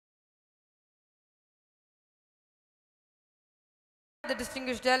the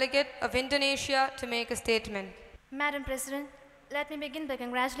distinguished delegate of Indonesia to make a statement. Madam President, let me begin by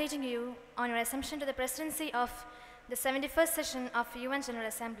congratulating you on your assumption to the presidency of the 71st session of UN General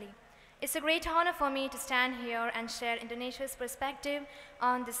Assembly. It's a great honor for me to stand here and share Indonesia's perspective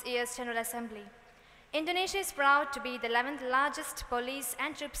on this year's General Assembly. Indonesia is proud to be the 11th largest police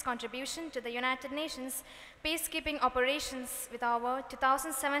and troops contribution to the United Nations peacekeeping operations with over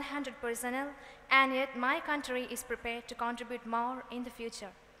 2,700 personnel, and yet my country is prepared to contribute more in the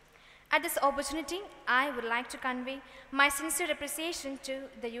future. At this opportunity, I would like to convey my sincere appreciation to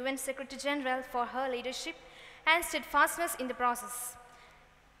the UN Secretary General for her leadership and steadfastness in the process.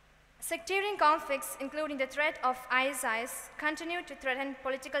 Sectarian conflicts, including the threat of ISIS, continue to threaten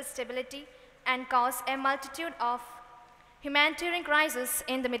political stability and cause a multitude of humanitarian crises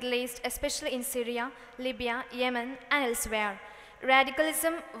in the Middle East, especially in Syria, Libya, Yemen, and elsewhere.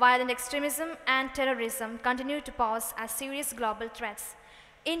 Radicalism, violent extremism, and terrorism continue to pose as serious global threats.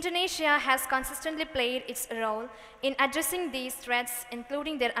 Indonesia has consistently played its role in addressing these threats,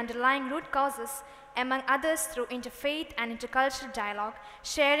 including their underlying root causes, among others through interfaith and intercultural dialogue,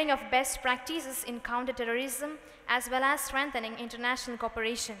 sharing of best practices in counterterrorism, as well as strengthening international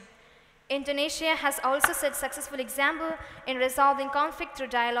cooperation. Indonesia has also set successful example in resolving conflict through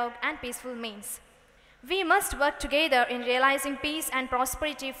dialogue and peaceful means. We must work together in realizing peace and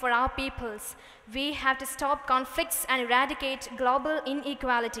prosperity for our peoples. We have to stop conflicts and eradicate global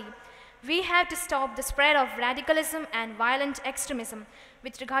inequality. We have to stop the spread of radicalism and violent extremism.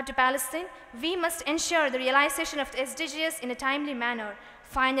 With regard to Palestine, we must ensure the realization of the SDGs in a timely manner.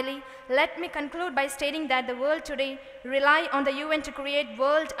 Finally, let me conclude by stating that the world today relies on the UN to create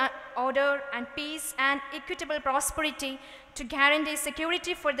world order and peace and equitable prosperity, to guarantee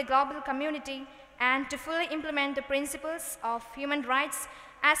security for the global community, and to fully implement the principles of human rights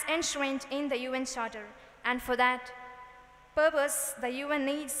as enshrined in the UN Charter. And for that purpose, the UN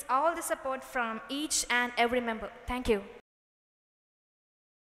needs all the support from each and every member. Thank you.